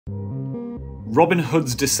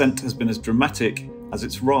Robinhood's descent has been as dramatic as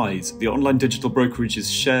its rise. The online digital brokerage's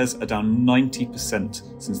shares are down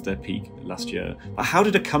 90% since their peak last year. But how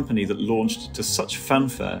did a company that launched to such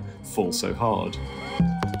fanfare fall so hard?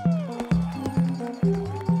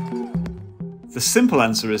 The simple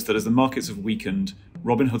answer is that as the markets have weakened,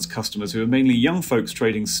 Robinhood's customers, who are mainly young folks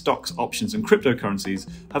trading stocks, options and cryptocurrencies,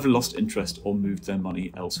 have lost interest or moved their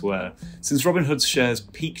money elsewhere. Since Robinhood's shares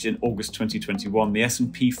peaked in August 2021, the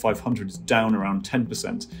S&P 500 is down around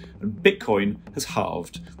 10%, and Bitcoin has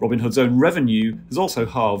halved. Robinhood's own revenue has also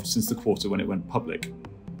halved since the quarter when it went public.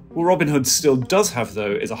 What Robinhood still does have,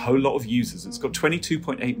 though, is a whole lot of users. It's got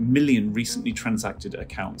 22.8 million recently transacted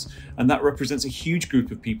accounts, and that represents a huge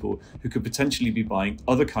group of people who could potentially be buying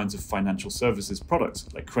other kinds of financial services products,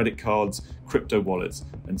 like credit cards, crypto wallets,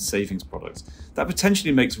 and savings products. That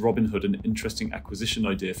potentially makes Robinhood an interesting acquisition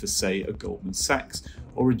idea for, say, a Goldman Sachs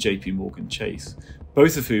or a JP Morgan Chase,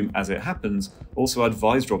 both of whom, as it happens, also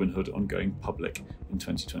advised Robinhood on going public in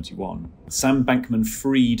 2021. Sam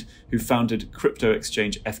Bankman-Fried, who founded crypto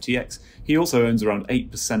exchange FTX, he also owns around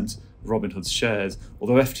 8% of Robinhood's shares,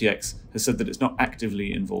 although FTX has said that it's not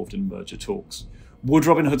actively involved in merger talks. Would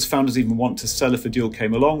Robinhood's founders even want to sell if a deal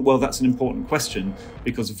came along? Well, that's an important question,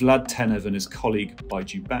 because Vlad Tenev and his colleague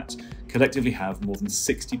Baiju Bat collectively have more than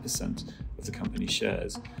 60% of the company's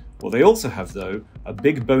shares. What they also have, though, are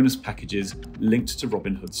big bonus packages linked to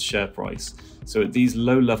Robinhood's share price. So at these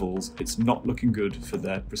low levels, it's not looking good for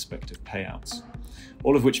their prospective payouts.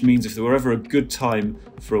 All of which means if there were ever a good time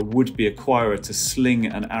for a would-be acquirer to sling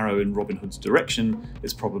an arrow in Robinhood's direction,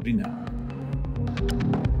 it's probably now.